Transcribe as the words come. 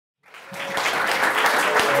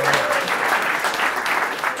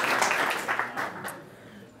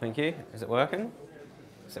Thank you. Is it working?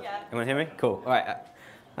 Yeah. Anyone hear me? Cool. All right.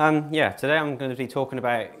 Yeah, today I'm going to be talking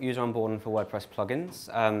about user onboarding for WordPress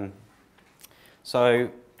plugins. So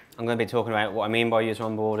I'm going to be talking about what I mean by user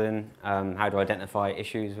onboarding, how to identify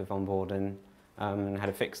issues with onboarding, and how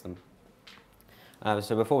to fix them.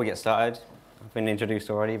 So before we get started, I've been introduced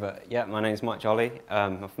already, but yeah, my name is Jolley.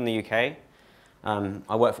 I'm from the UK.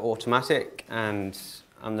 I work for Automatic, and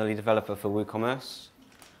I'm the lead developer for WooCommerce.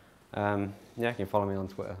 Yeah, you can follow me on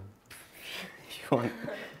Twitter if you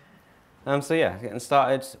want. So yeah, getting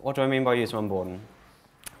started, what do I mean by user onboarding?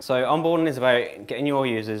 So onboarding is about getting your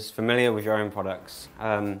users familiar with your own products,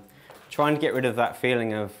 trying to get rid of that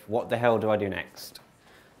feeling of what the hell do I do next?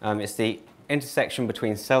 It's the intersection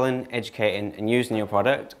between selling, educating and using your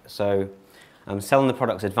product. So selling the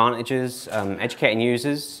product's advantages, educating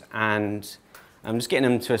users and just getting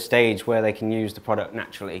them to a stage where they can use the product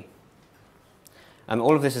naturally.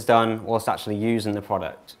 All of this is done whilst actually using the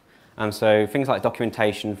product. So things like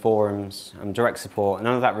documentation, forums, direct support,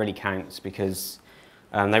 none of that really counts because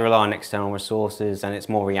they rely on external resources and it's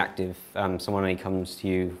more reactive. Someone only comes to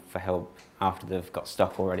you for help after they've got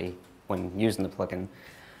stuck already when using the plugin.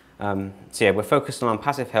 So yeah, we're focused on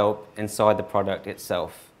passive help inside the product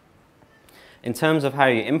itself. In terms of how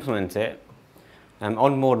you implement it,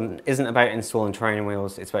 onboarding isn't about installing training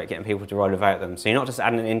wheels, it's about getting people to ride without them. So you're not just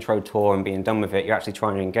adding an intro tour and being done with it, you're actually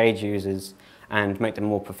trying to engage users and make them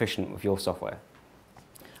more proficient with your software.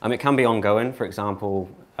 It can be ongoing. For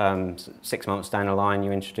example, 6 months down the line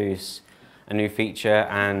you introduce a new feature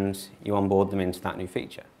and you onboard them into that new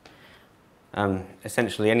feature.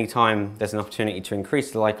 Essentially, any time there's an opportunity to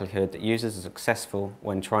increase the likelihood that users are successful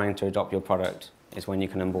when trying to adopt your product is when you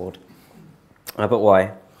can onboard. But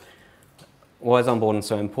why? Why is onboarding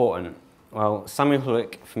so important? Well, Samuel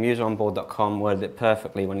Hullick from useronboard.com worded it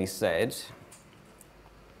perfectly when he said,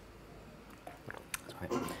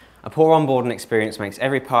 a poor onboarding experience makes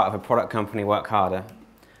every part of a product company work harder.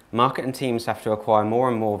 Marketing teams have to acquire more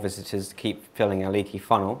and more visitors to keep filling a leaky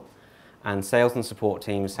funnel, and sales and support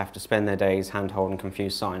teams have to spend their days hand-holding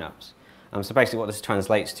confused sign-ups. So basically what this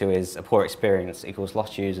translates to is a poor experience equals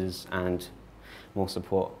lost users and more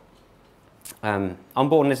support.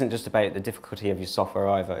 Onboarding isn't just about the difficulty of your software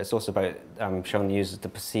either, it's also about showing the users the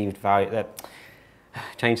perceived value,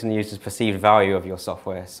 changing the user's perceived value of your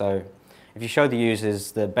software. So if you show the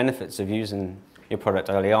users the benefits of using your product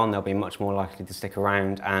early on, they'll be much more likely to stick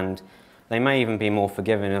around and they may even be more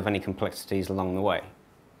forgiving of any complexities along the way.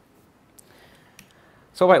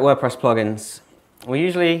 So what about WordPress plugins? Well,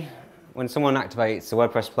 usually when someone activates a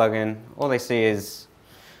WordPress plugin, all they see is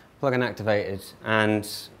plugin activated and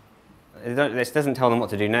this doesn't tell them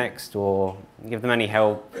what to do next or give them any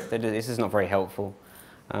help. This is not very helpful.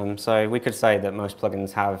 So we could say that most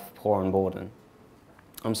plugins have poor onboarding.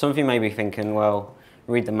 Some of you may be thinking, well,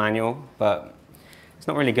 read the manual, but it's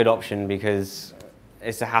not really a good option because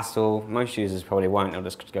it's a hassle. Most users probably won't. They'll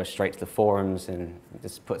just go straight to the forums and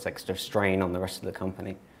this puts extra strain on the rest of the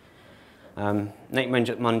company. Nate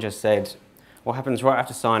Munger said, what happens right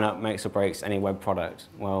after sign up makes or breaks any web product.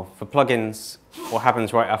 Well, for plugins, what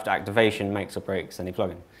happens right after activation makes or breaks any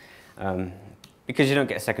plugin. Because you don't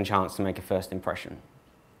get a second chance to make a first impression.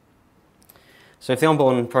 So if the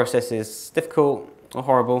onboarding process is difficult or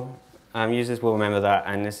horrible, users will remember that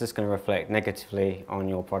and this is going to reflect negatively on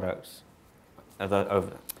your products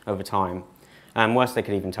over time. Worse, they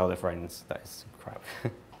could even tell their friends. That is crap.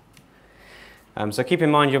 So keep in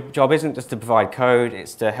mind your job isn't just to provide code,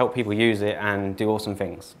 it's to help people use it and do awesome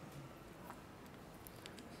things.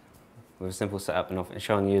 With a simple setup and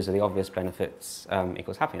showing the user the obvious benefits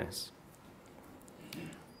equals happiness.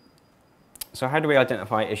 So how do we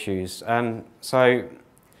identify issues? So you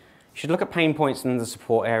should look at pain points in the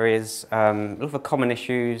support areas, look for common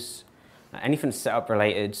issues, anything setup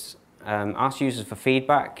related. Ask users for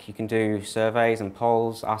feedback. You can do surveys and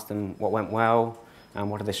polls, ask them what went well and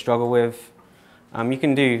what do they struggle with. You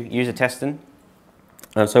can do user testing.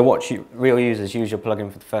 So watch real users use your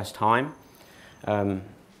plugin for the first time.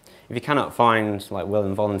 If you cannot find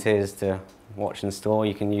willing volunteers to watch and install,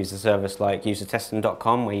 you can use a service like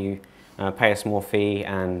usertesting.com where you pay a small fee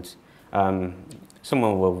and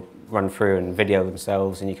someone will run through and video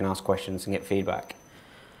themselves and you can ask questions and get feedback.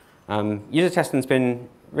 User testing's been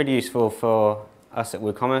really useful for us at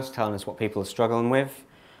WooCommerce, telling us what people are struggling with.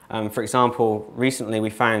 For example, recently we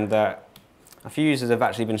found that a few users have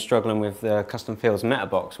actually been struggling with the custom fields meta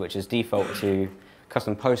box, which is default to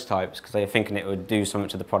custom post types, because they're thinking it would do something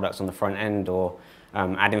to the products on the front end or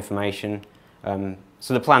add information.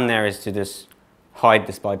 So the plan there is to just hide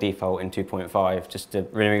this by default in 2.5, just to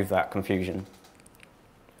remove that confusion.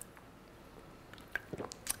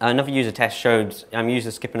 Another user test showed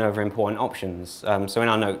users skipping over important options. So in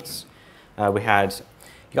our notes, we had,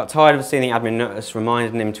 he got tired of seeing the admin notice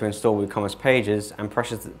reminding him to install WooCommerce pages and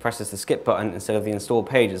presses the skip button instead of the install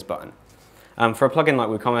pages button. For a plugin like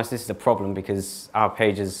WooCommerce, this is a problem because our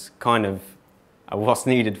pages kind of are what's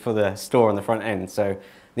needed for the store on the front end. So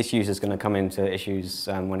this user is going to come into issues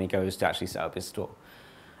when he goes to actually set up his store.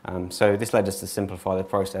 So this led us to simplify the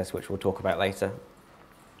process, which we'll talk about later.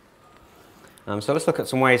 So let's look at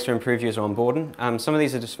some ways to improve user onboarding. Some of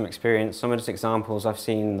these are just from experience, some are just examples I've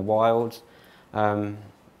seen in the wild.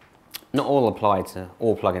 Not all apply to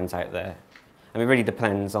all plugins out there. It really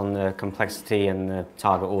depends on the complexity and the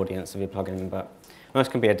target audience of your plugin, but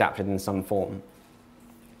most can be adapted in some form.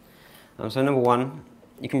 So number one,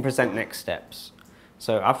 you can present next steps.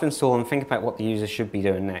 So after installing, think about what the user should be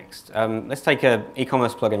doing next. Let's take an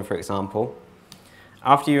e-commerce plugin, for example.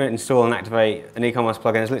 After you install and activate an e-commerce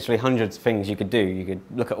plugin, there's literally hundreds of things you could do. You could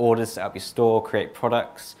look at orders, set up your store, create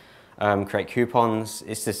products, create coupons.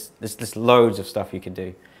 There's just loads of stuff you could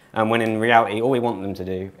do. When in reality, all we want them to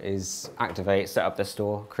do is activate, set up their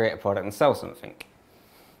store, create a product and sell something.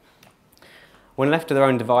 When left to their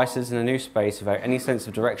own devices in a new space without any sense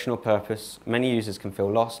of direction or purpose, many users can feel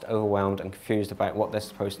lost, overwhelmed and confused about what they're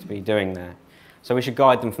supposed to be doing there. So we should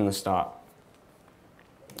guide them from the start.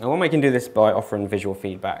 And one way you can do this by offering visual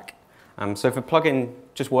feedback. So if a plugin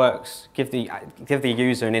just works, give the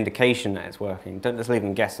user an indication that it's working. Don't just leave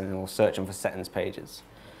them guessing or searching for settings pages.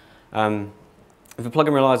 If a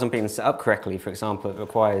plugin relies on being set up correctly, for example, it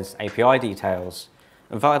requires API details,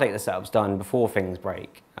 and validate the setup's done before things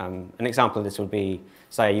break. An example of this would be,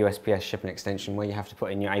 say, a USPS shipping extension where you have to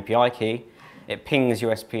put in your API key. It pings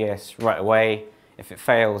USPS right away. If it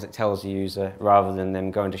fails, it tells the user rather than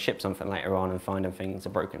them going to ship something later on and finding things are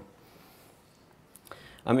broken.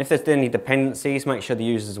 If there's any dependencies, make sure the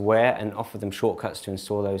user is aware and offer them shortcuts to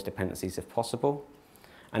install those dependencies if possible.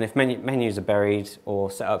 And if menus are buried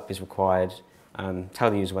or setup is required,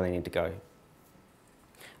 tell the user where they need to go.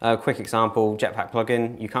 A quick example, Jetpack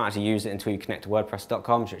plugin, you can't actually use it until you connect to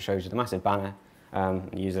WordPress.com, so it shows you the massive banner. The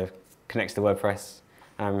user connects to WordPress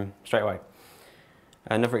straight away.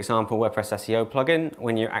 Another example, WordPress SEO plugin,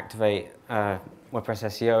 when you activate WordPress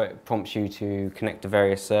SEO, it prompts you to connect to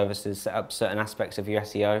various services, set up certain aspects of your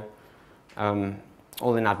SEO,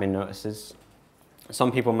 all in admin notices.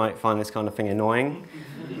 Some people might find this kind of thing annoying.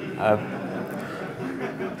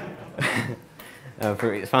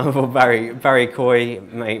 For example, Barry Coy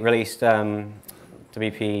released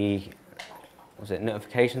WP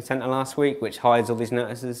Notification Center last week, which hides all these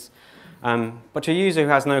notices. But to a user who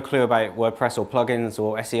has no clue about WordPress or plugins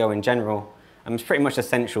or SEO in general, it's pretty much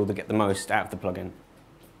essential to get the most out of the plugin.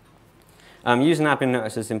 Using admin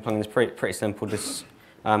notices in plugins is pretty simple. Just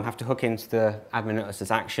have to hook into the admin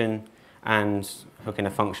notices action and hook in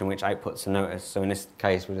a function which outputs a notice. So in this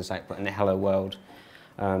case, we're just outputting the hello world.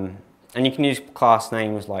 And you can use class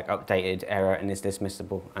names like updated, error, and is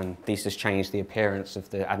dismissible, and these just change the appearance of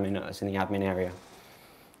the admin notice in the admin area.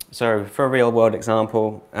 So for a real world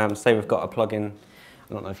example, say we've got a plugin,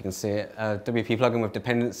 I don't know if you can see it, a WP plugin with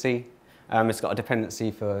dependency. It's got a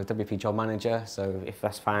dependency for WP Job Manager, so if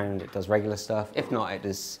that's found, it does regular stuff. If not, it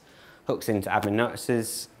just hooks into admin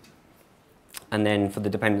notices. And then for the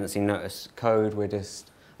dependency notice code, we're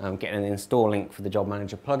just getting an install link for the Job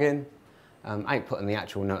Manager plugin. Outputting the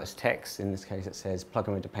actual notice text. In this case, it says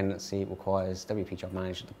plugin with dependency requires WP Job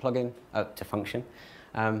Manager to plugin to function,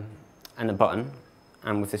 and a button.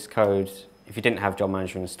 And with this code, if you didn't have Job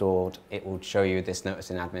Manager installed, it will show you this notice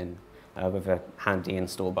in admin with a handy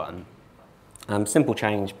install button. Simple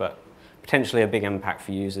change, but potentially a big impact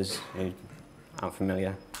for users who aren't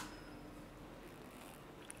familiar.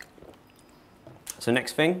 So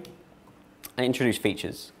next thing, introduce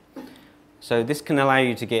features. So this can allow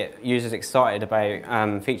you to get users excited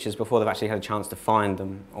about features before they've actually had a chance to find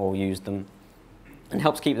them or use them, and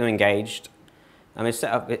helps keep them engaged. If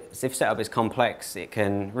setup is complex, it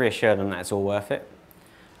can reassure them that it's all worth it.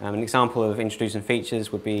 An example of introducing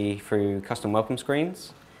features would be through custom welcome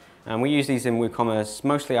screens. We use these in WooCommerce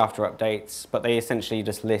mostly after updates, but they essentially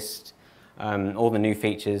just list all the new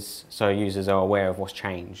features so users are aware of what's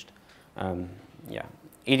changed.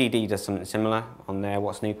 EDD does something similar on their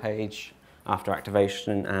What's New page after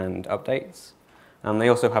activation and updates. They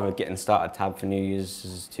also have a Getting Started tab for new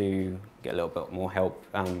users to get a little bit more help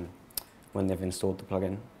when they've installed the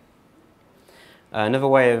plugin. Another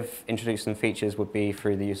way of introducing features would be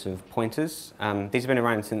through the use of pointers. These have been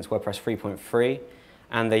around since WordPress 3.3,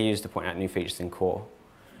 and they're used to point out new features in core.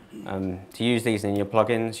 To use these in your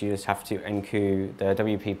plugins, you just have to enqueue the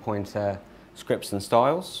WP pointer scripts and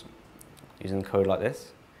styles using code like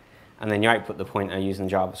this. and then you output the pointer using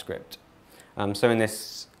JavaScript. So in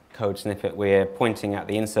this code snippet, we're pointing at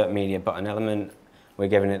the insert media button element, we're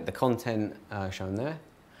giving it the content shown there,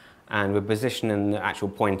 and we're positioning the actual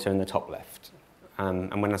pointer in the top left.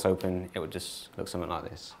 And when that's open, it would just look something like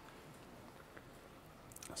this.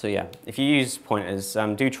 So yeah, if you use pointers,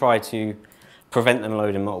 do try to prevent them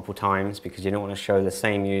loading multiple times, because you don't want to show the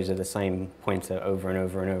same user the same pointer over and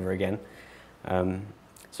over and over again.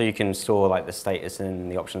 So you can store like the status in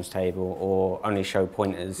the options table, or only show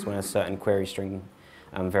pointers when a certain query string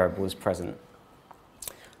variable is present.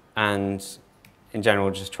 And in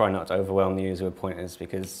general, just try not to overwhelm the user with pointers,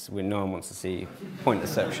 because no one wants to see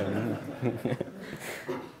pointerception.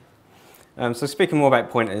 So speaking more about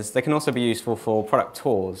pointers, they can also be useful for product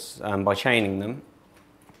tours by chaining them.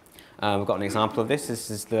 We've got an example of this. This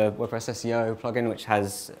is the WordPress SEO plugin, which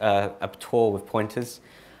has a tour with pointers.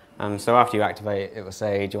 So after you activate, it will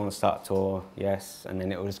say, do you want to start a tour? Yes. And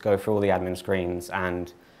then it will just go through all the admin screens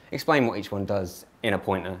and explain what each one does in a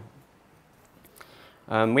pointer.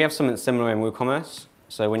 We have something similar in WooCommerce.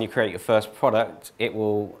 So when you create your first product, it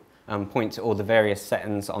will point to all the various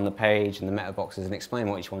settings on the page and the meta boxes and explain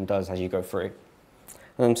what each one does as you go through.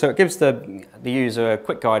 So it gives the user a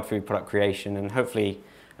quick guide through product creation, and hopefully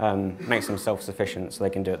makes them self-sufficient so they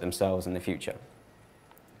can do it themselves in the future.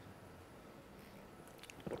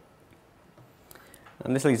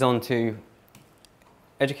 And this leads on to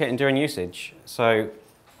educating during usage. So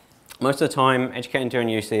most of the time, educating during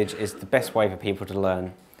usage is the best way for people to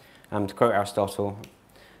learn. To quote Aristotle,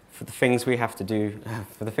 for the things we have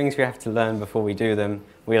to learn before we do them,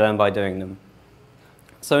 we learn by doing them.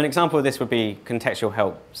 So an example of this would be contextual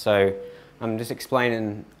help. So I'm just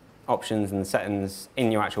explaining options and settings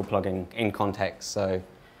in your actual plugin in context. So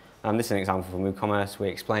this is an example from WooCommerce. We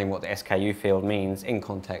explain what the SKU field means in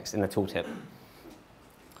context in the tooltip.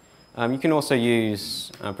 You can also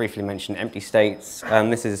use, briefly mention, empty states.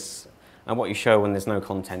 This is what you show when there's no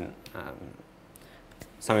content.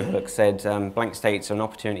 Some of the book said, blank states are an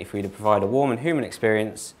opportunity for you to provide a warm and human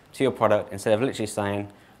experience to your product instead of literally saying,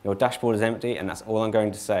 your dashboard is empty and that's all I'm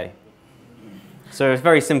going to say. So a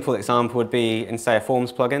very simple example would be in, say, a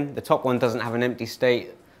forms plugin. The top one doesn't have an empty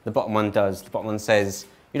state, the bottom one does. The bottom one says,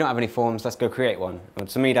 you don't have any forms, let's go create one. And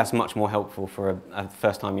to me, that's much more helpful for a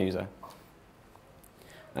first-time user.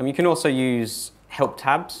 You can also use help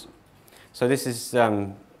tabs. So this is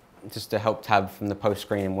just a help tab from the post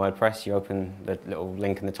screen in WordPress. You open the little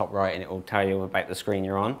link in the top right and it will tell you about the screen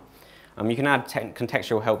you're on. You can add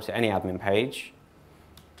contextual help to any admin page.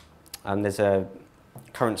 There's a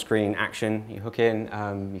current screen action you hook in.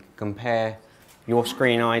 You can compare your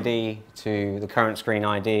screen ID to the current screen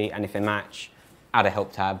ID, and if they match, add a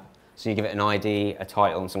help tab. So you give it an ID, a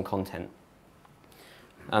title, and some content.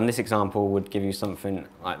 This example would give you something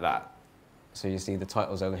like that. So you see the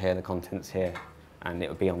title's over here, the content's here, and it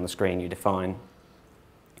would be on the screen you define.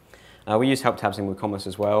 We use help tabs in WooCommerce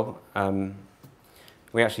as well.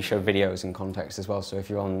 We actually show videos in context as well. So if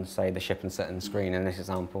you're on, say, the ship and settings screen in this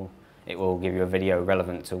example, it will give you a video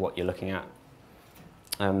relevant to what you're looking at.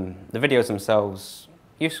 The videos themselves,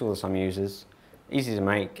 useful to some users, easy to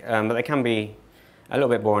make, but they can be a little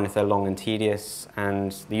bit boring if they're long and tedious,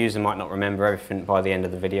 and the user might not remember everything by the end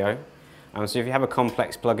of the video. So if you have a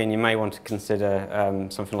complex plugin, you may want to consider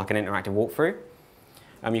something like an interactive walkthrough.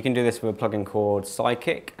 You can do this with a plugin called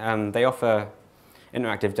Sidekick. They offer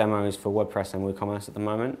interactive demos for WordPress and WooCommerce at the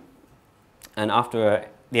moment. And after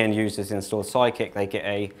the end users install Sidekick, they get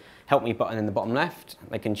a Help Me button in the bottom left.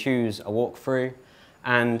 They can choose a walkthrough,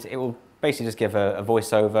 and it will basically just give a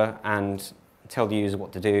voiceover and tell the user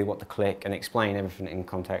what to do, what to click, and explain everything in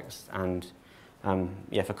context. And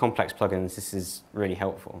yeah, for complex plugins, this is really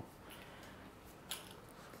helpful.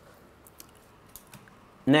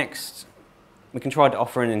 Next, we can try to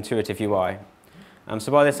offer an intuitive UI.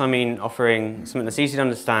 So by this I mean offering something that's easy to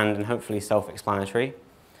understand and hopefully self-explanatory.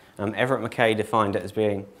 Everett McKay defined it as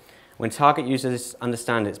being when target users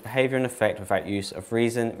understand its behavior and effect without use of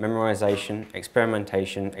reason, memorization,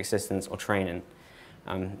 experimentation, existence, or training.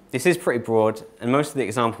 This is pretty broad, and most of the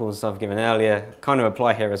examples I've given earlier kind of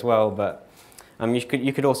apply here as well, but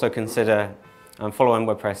you could also consider following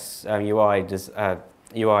WordPress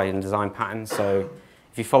UI and design patterns. So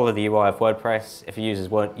if you follow the UI of WordPress, if users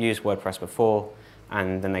used WordPress before,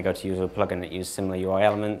 and then they go to use a plugin that uses similar UI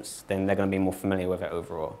elements, then they're going to be more familiar with it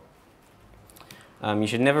overall. You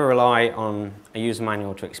should never rely on a user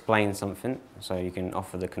manual to explain something, so you can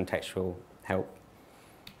offer the contextual help.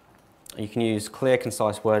 You can use clear,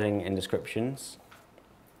 concise wording in descriptions.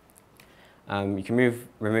 You can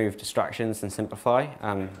remove distractions and simplify.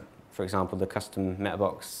 For example, the custom meta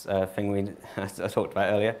box thing I talked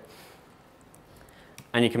about earlier.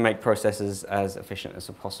 and you can make processes as efficient as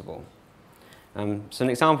possible. So an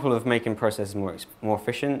example of making processes more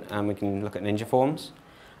efficient, we can look at Ninja Forms.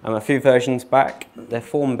 A few versions back, their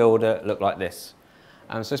form builder looked like this.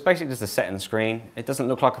 So it's basically just a setting screen. It doesn't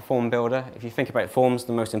look like a form builder. If you think about forms,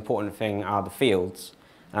 the most important thing are the fields,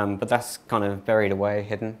 but that's kind of buried away,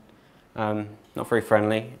 hidden. Not very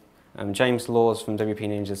friendly. James Laws from WP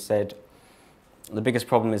Ninja said, the biggest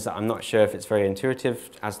problem is that I'm not sure if it's very intuitive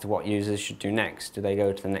as to what users should do next. Do they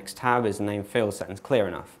go to the next tab? Is the name field settings clear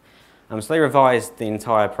enough? So they revised the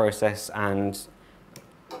entire process and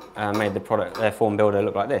made their form builder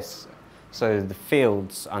look like this. So the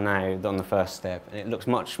fields are now on the first step, and it looks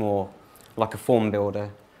much more like a form builder.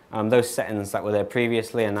 Those settings that were there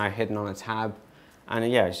previously are now hidden on a tab, and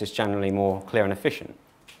yeah, it's just generally more clear and efficient.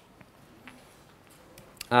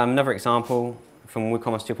 Another example from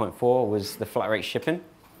WooCommerce 2.4 was the flat rate shipping.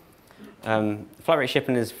 Flat rate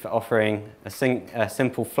shipping is for offering a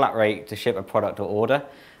simple flat rate to ship a product or order,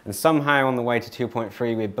 and somehow on the way to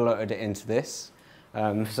 2.3 we bloated it into this.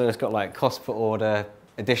 So it's got like cost per order,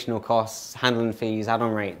 additional costs, handling fees,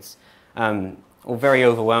 add-on rates, all very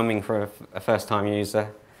overwhelming for a first-time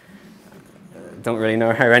user. Don't really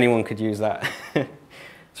know how anyone could use that.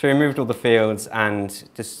 So we removed all the fields and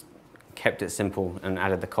just kept it simple and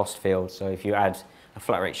added the cost field. So if you add a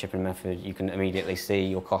flat rate shipping method, you can immediately see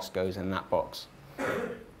your cost goes in that box.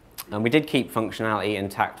 And we did keep functionality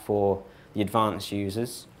intact for the advanced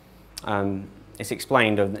users. It's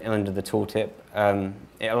explained under the tooltip.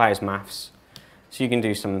 It allows maths. So you can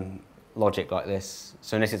do some logic like this.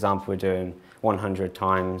 So in this example, we're doing 100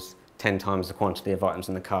 times 10 times the quantity of items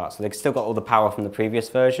in the cart. So they've still got all the power from the previous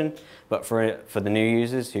version, but for the new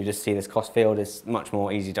users who just see this cost field, it's much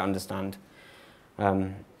more easy to understand.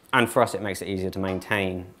 And for us, it makes it easier to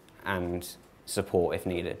maintain and support if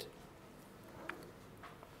needed.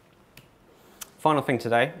 Final thing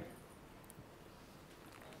today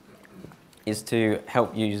is to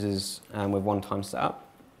help users with one-time setup.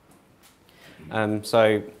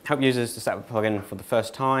 So help users to set up a plugin for the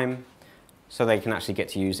first time so they can actually get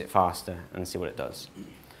to use it faster and see what it does.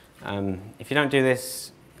 If you don't do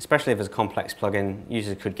this, especially if it's a complex plugin,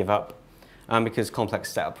 users could give up because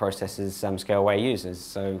complex setup processes scale away users.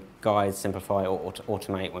 So guide, simplify, or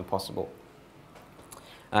automate when possible.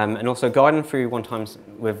 And also guiding through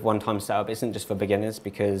one-time setup isn't just for beginners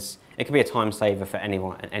because it can be a time saver for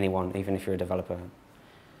anyone, even if you're a developer.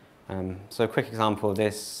 So a quick example of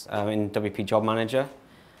this, in WP Job Manager,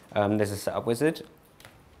 there's a setup wizard.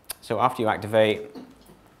 So after you activate,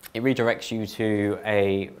 it redirects you to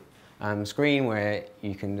a screen where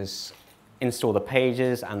you can just install the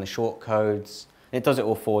pages and the shortcodes. It does it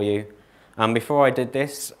all for you. Before I did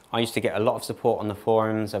this, I used to get a lot of support on the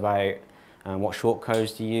forums about what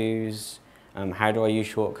shortcodes to use, how do I use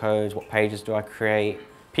shortcodes, what pages do I create,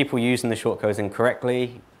 people using the shortcodes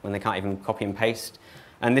incorrectly when they can't even copy and paste.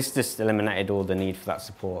 And this just eliminated all the need for that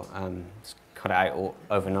support. Just cut it out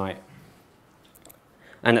overnight.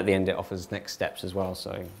 And at the end, it offers next steps as well,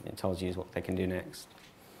 so it tells you what they can do next.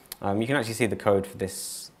 You can actually see the code for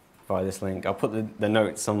this via this link. I'll put the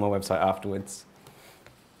notes on my website afterwards.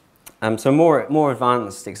 So a more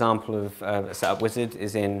advanced example of a setup wizard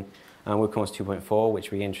is in WooCommerce 2.4,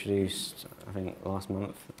 which we introduced, I think, last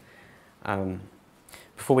month.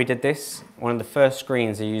 Before we did this, one of the first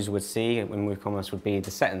screens a user would see in WooCommerce would be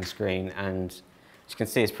the settings screen, and as you can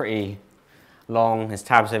see, it's pretty long, there's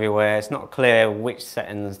tabs everywhere. It's not clear which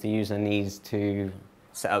settings the user needs to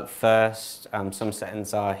set up first. Some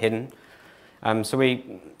settings are hidden. So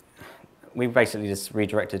we basically just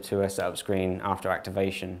redirected to a setup screen after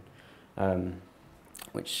activation,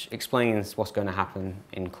 which explains what's going to happen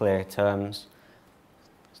in clear terms.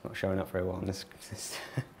 It's not showing up very well on this.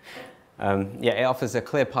 Yeah, it offers a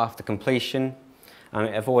clear path to completion.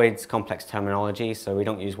 It avoids complex terminology, so we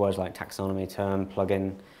don't use words like taxonomy, term,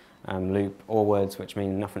 plugin, loop, or words which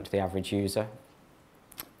mean nothing to the average user.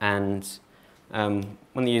 And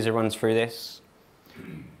when the user runs through this,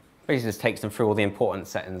 basically just takes them through all the important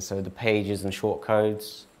settings, so the pages and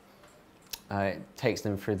shortcodes. It takes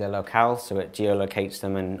them through their locale, so it geolocates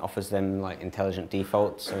them and offers them like intelligent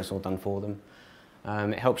defaults, so it's all done for them.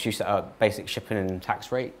 It helps you set up basic shipping and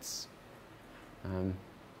tax rates. So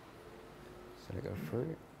to go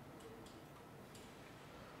through.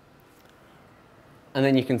 And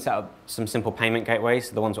then you can set up some simple payment gateways,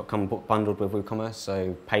 so the ones that come bundled with WooCommerce,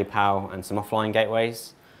 so PayPal and some offline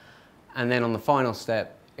gateways. And then on the final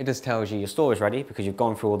step, it just tells you your store is ready because you've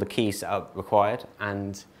gone through all the key setup required,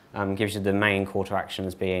 and gives you the main call to action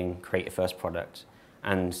as being create your first product.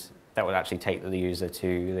 And that would actually take the user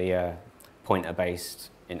to the pointer-based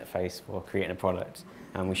interface for creating a product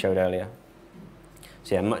we showed earlier.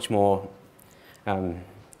 So yeah, much more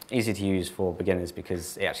easy to use for beginners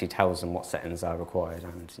because it actually tells them what settings are required,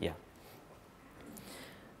 and yeah.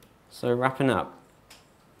 So wrapping up,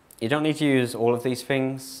 you don't need to use all of these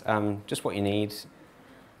things, just what you need.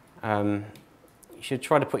 You should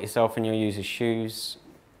try to put yourself in your user's shoes,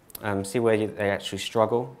 see where they actually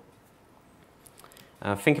struggle.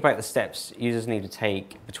 Think about the steps users need to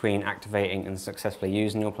take between activating and successfully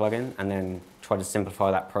using your plugin, and then try to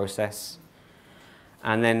simplify that process.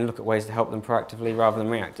 And then look at ways to help them proactively rather than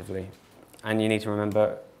reactively. And you need to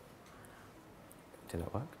remember, did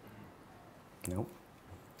that work? No.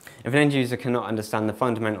 If an end user cannot understand the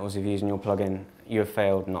fundamentals of using your plugin, you have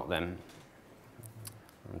failed, not them.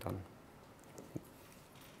 I'm done.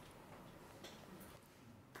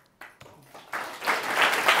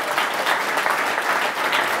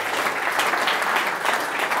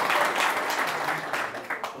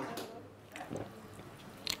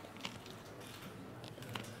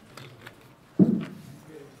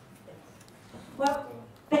 Well,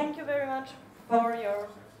 thank you very much for your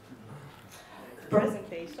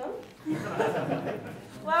presentation.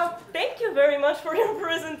 Well, thank you very much for your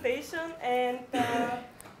presentation. And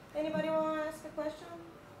anybody want to ask a question?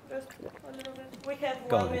 Just a little bit. We have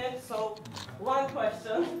 1 minute, so one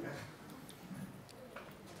question.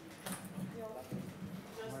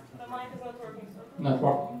 Just, the mic is not working. So. Not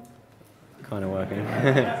working. Kind of working.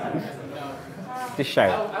 No. Just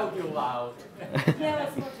shout. I'll be loud. Yeah,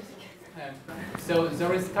 that's not just. So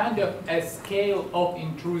there is kind of a scale of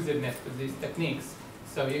intrusiveness to these techniques.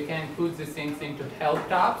 So you can put these things into help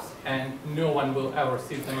tabs and no one will ever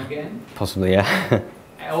see them again. Possibly, yeah.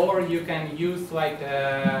 Or you can use like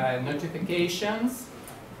notifications,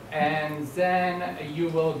 and then you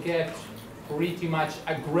will get pretty much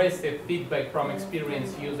aggressive feedback from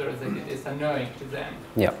experienced users that it is annoying to them.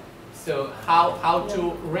 Yeah. So how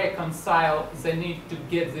to reconcile the need to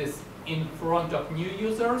get this in front of new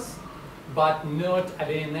users, but not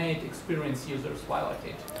alienate experienced users while at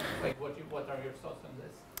it? Like, what are your thoughts on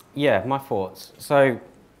this? Yeah, my thoughts. So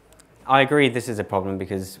I agree this is a problem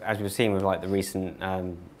because, as we've seen with like the recent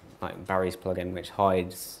like Barry's plugin, which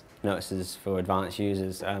hides notices for advanced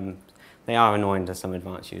users, they are annoying to some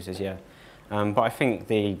advanced users, yeah. But I think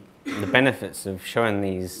the benefits of showing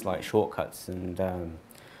these like shortcuts and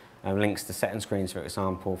links to setting screens, for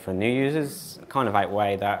example, for new users kind of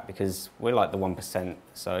outweigh that because we're like the 1%.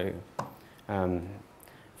 So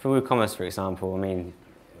for WooCommerce, for example, I mean,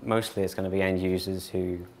 mostly it's going to be end users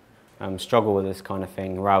who struggle with this kind of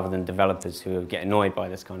thing rather than developers who get annoyed by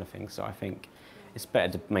this kind of thing. So I think it's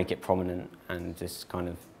better to make it prominent and just kind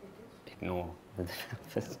of ignore the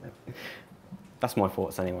developers. That's my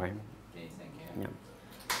thoughts anyway. Okay, thank you.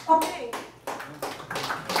 Yeah. Okay.